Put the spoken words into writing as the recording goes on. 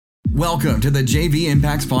Welcome to the JV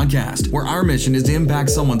Impacts Podcast, where our mission is to impact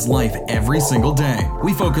someone's life every single day.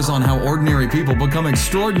 We focus on how ordinary people become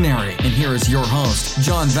extraordinary. And here is your host,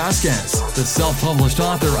 John Vasquez, the self-published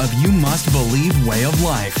author of You Must Believe Way of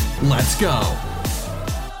Life. Let's go.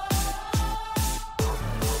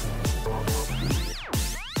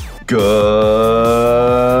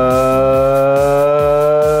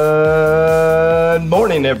 Good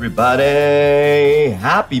morning, everybody.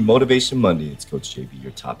 Happy Motivation Monday. It's Coach JV,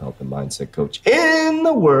 your top health and mindset coach in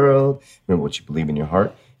the world. Remember, what you believe in your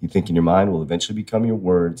heart, you think in your mind will eventually become your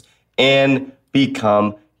words and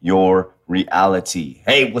become your reality.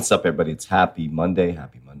 Hey, what's up, everybody? It's Happy Monday,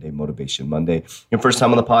 Motivation Monday. Your first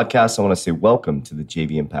time on the podcast, I want to say welcome to the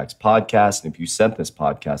JV Impacts Podcast. And if you sent this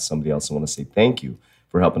podcast to somebody else, I want to say thank you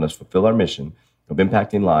for helping us fulfill our mission of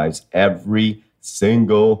impacting lives every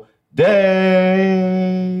single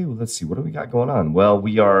day. Well, let's see, what do we got going on? Well,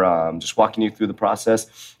 we are just walking you through the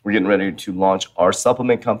process. We're getting ready to launch our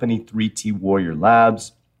supplement company, 3T Warrior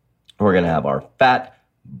Labs. We're going to have our fat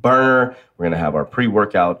burner. We're going to have our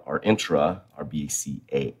pre-workout, our intra, our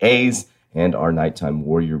BCAAs, and our nighttime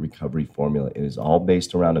warrior recovery formula. It is all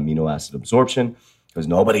based around amino acid absorption, because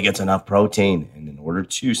nobody gets enough protein. And in order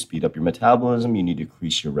to speed up your metabolism, you need to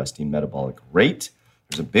increase your resting metabolic rate.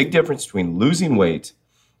 There's a big difference between losing weight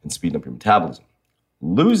and speeding up your metabolism.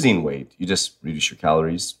 Losing weight, you just reduce your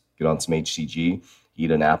calories, get on some HCG, eat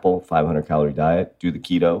an apple, 500-calorie diet, do the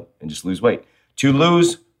keto, and just lose weight. To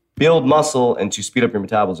lose, build muscle, and to speed up your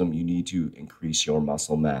metabolism, you need to increase your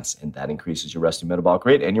muscle mass. And that increases your resting metabolic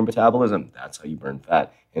rate and your metabolism. That's how you burn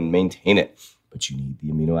fat and maintain it. But you need the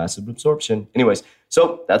amino acid absorption. Anyways,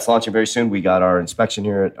 so that's launching very soon. We got our inspection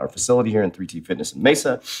here at our facility here in 3T Fitness in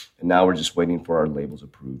Mesa. And now we're just waiting for our labels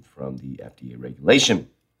approved from the FDA regulation.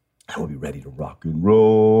 And we'll be ready to rock and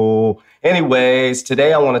roll. Anyways,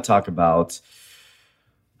 today I want to talk about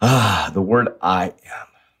the word I am.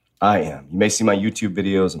 I am. You may see my YouTube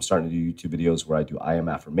videos. I'm starting to do YouTube videos where I do I am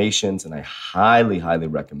affirmations. And I highly, highly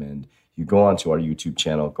recommend you go onto our YouTube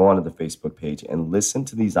channel, go onto the Facebook page, and listen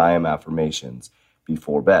to these I am affirmations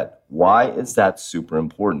before bed. Why is that super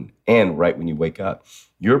important? And right when you wake up,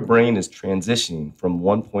 your brain is transitioning from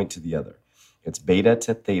one point to the other. It's beta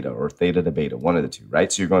to theta or theta to beta, one of the two,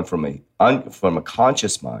 right? So you're going from a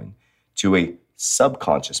conscious mind to a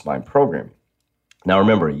subconscious mind programming. Now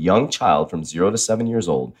remember, a young child from 0 to 7 years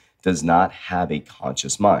old does not have a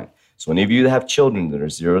conscious mind. So any of you that have children that are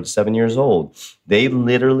 0 to 7 years old, they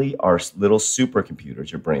literally are little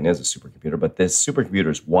supercomputers. Your brain is a supercomputer, but this supercomputer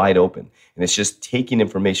is wide open. And it's just taking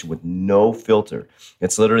information with no filter.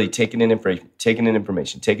 It's literally taking in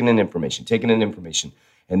information.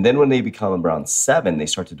 And then when they become around 7, they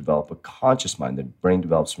start to develop a conscious mind. Their brain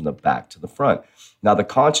develops from the back to the front. Now the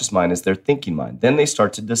conscious mind is their thinking mind. Then they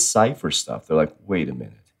start to decipher stuff. They're like, wait a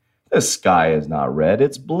minute. The sky is not red,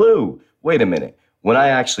 it's blue. Wait a minute. When I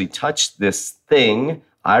actually touched this thing,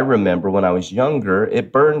 I remember when I was younger,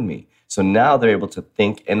 it burned me. So now they're able to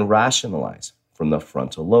think and rationalize from the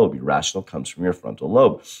frontal lobe. Your rational comes from your frontal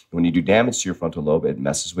lobe. When you do damage to your frontal lobe, it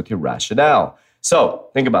messes with your rationale. So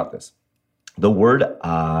think about this. The word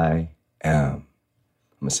I am.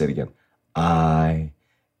 I'm going to say it again. I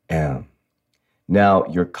am. Now,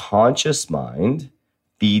 your conscious mind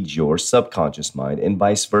feeds your subconscious mind and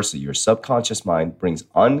vice versa. Your subconscious mind brings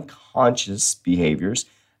unconscious behaviors,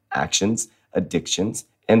 actions, addictions,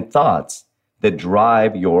 and thoughts that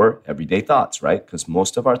drive your everyday thoughts, right? Because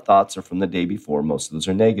most of our thoughts are from the day before. Most of those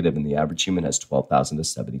are negative, and the average human has 12,000 to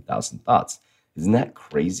 70,000 thoughts. Isn't that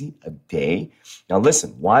crazy? A day? Now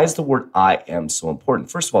listen, why is the word I am so important?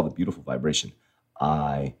 First of all, the beautiful vibration,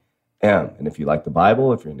 I am. And if you like the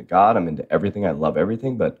Bible, if you're into God, I'm into everything. I love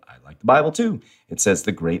everything, but I like the Bible too. It says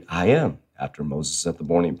the great I am. After Moses at the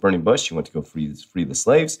burning bush, he went to go free the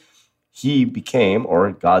slaves. He became, or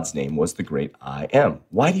God's name was the great I am.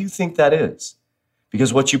 Why do you think that is?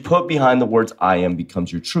 Because what you put behind the words I am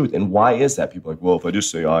becomes your truth. And why is that? People are like, well, if I just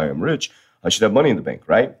say I am rich, I should have money in the bank,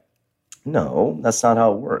 right? No, that's not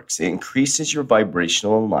how it works. It increases your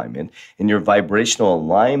vibrational alignment. And your vibrational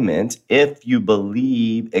alignment, if you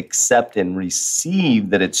believe, accept, and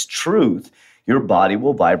receive that it's truth, your body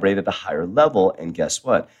will vibrate at a higher level. And guess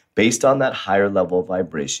what? Based on that higher level of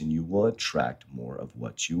vibration, you will attract more of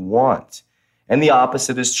what you want. And the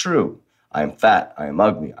opposite is true. I am fat. I am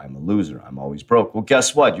ugly. I'm a loser. I'm always broke. Well,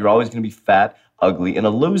 guess what? You're always going to be fat, ugly, and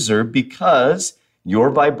a loser because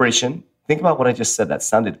your vibration. Think about what I just said. That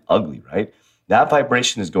sounded ugly, right? That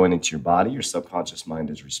vibration is going into your body. Your subconscious mind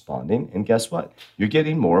is responding. And guess what? You're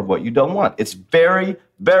getting more of what you don't want. It's very,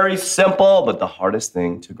 very simple, but the hardest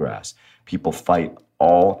thing to grasp. People fight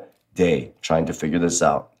all day trying to figure this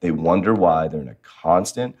out. They wonder why they're in a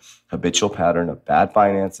constant habitual pattern of bad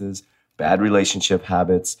finances, bad relationship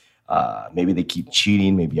habits. Maybe they keep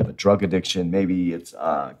cheating. Maybe you have a drug addiction. Maybe it's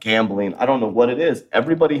gambling. I don't know what it is.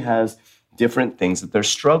 Everybody has different things that they're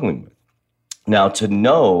struggling with. Now, to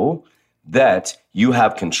know that you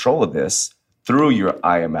have control of this through your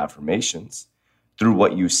I am affirmations, through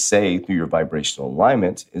what you say, through your vibrational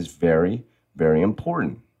alignment is very, very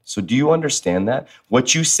important. So do you understand that?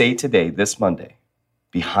 What you say today, this Monday,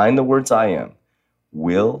 behind the words I am,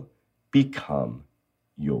 will become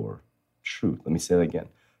your truth. Let me say that again.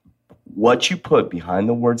 What you put behind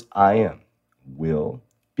the words I am will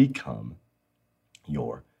become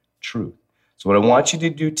your truth. So what I want you to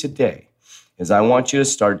do today is I want you to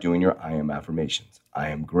start doing your I am affirmations. I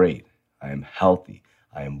am great. I am healthy.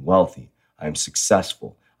 I am wealthy. I am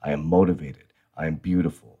successful. I am motivated. I am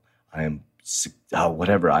beautiful. I am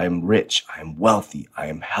whatever. I am rich. I am wealthy. I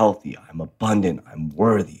am healthy. I'm abundant. I'm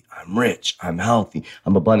worthy. I'm rich. I'm healthy.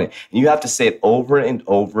 I'm abundant. And you have to say it over and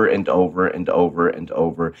over and over and over and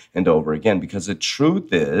over and over again, because the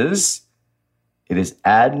truth is, it is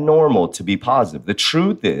abnormal to be positive. The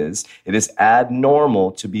truth is, it is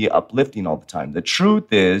abnormal to be uplifting all the time. The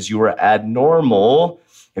truth is, you are abnormal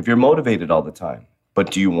if you're motivated all the time.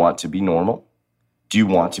 But do you want to be normal? Do you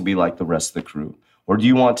want to be like the rest of the crew? Or do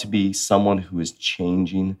you want to be someone who is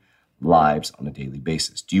changing lives on a daily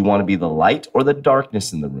basis? Do you want to be the light or the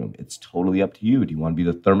darkness in the room? It's totally up to you. Do you want to be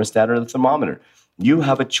the thermostat or the thermometer? You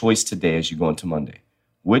have a choice today as you go into Monday.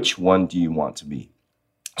 Which one do you want to be?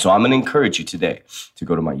 So I'm going to encourage you today to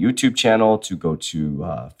go to my YouTube channel, to go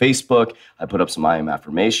to Facebook. I put up some I am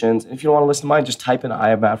affirmations. And if you don't want to listen to mine, just type in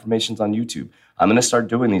I am affirmations on YouTube. I'm going to start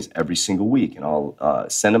doing these every single week, and I'll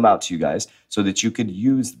send them out to you guys so that you could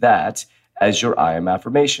use that as your I am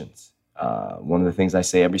affirmations. One of the things I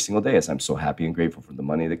say every single day is I'm so happy and grateful for the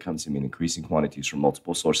money that comes to me in increasing quantities from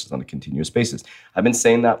multiple sources on a continuous basis. I've been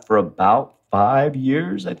saying that for about 5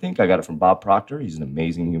 years, I think. I got it from Bob Proctor. He's an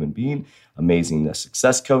amazing human being, amazing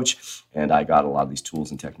success coach, and I got a lot of these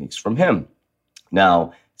tools and techniques from him.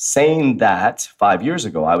 Now, saying that 5 years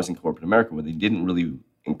ago, I was in corporate America where they didn't really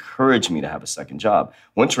encourage me to have a second job.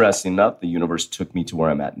 Well, interesting enough, the universe took me to where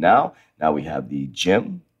I'm at now. Now we have the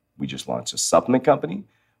gym. We just launched a supplement company.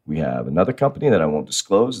 We have another company that I won't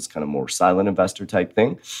disclose. It's kind of more silent investor type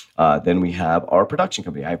thing. Then we have our production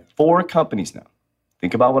company. I have 4 companies now.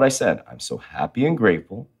 Think about what I said. I'm so happy and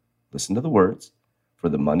grateful, listen to the words, for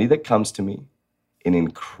the money that comes to me in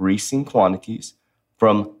increasing quantities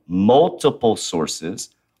from multiple sources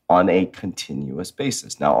on a continuous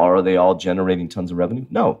basis. Now, are they all generating tons of revenue?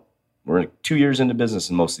 No. We're 2 years into business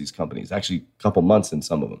in most of these companies, actually a couple months in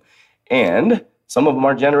some of them. And some of them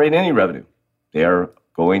aren't generating any revenue. They are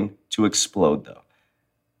going to explode, though.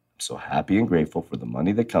 I'm so happy and grateful for the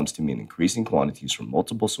money that comes to me in increasing quantities from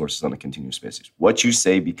multiple sources on a continuous basis. What you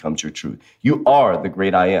say becomes your truth. You are the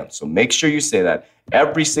great I am. So make sure you say that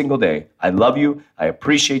every single day. I love you. I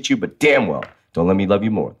appreciate you, but damn well, don't let me love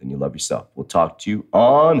you more than you love yourself. We'll talk to you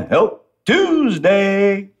on Help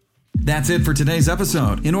Tuesday. That's it for today's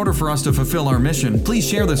episode. In order for us to fulfill our mission, please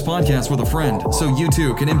share this podcast with a friend so you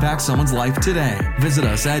too can impact someone's life today. Visit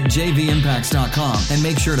us at jvimpacts.com and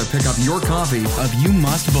make sure to pick up your copy of You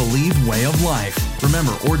Must Believe Way of Life.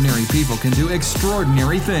 Remember, ordinary people can do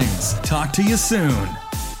extraordinary things. Talk to you soon.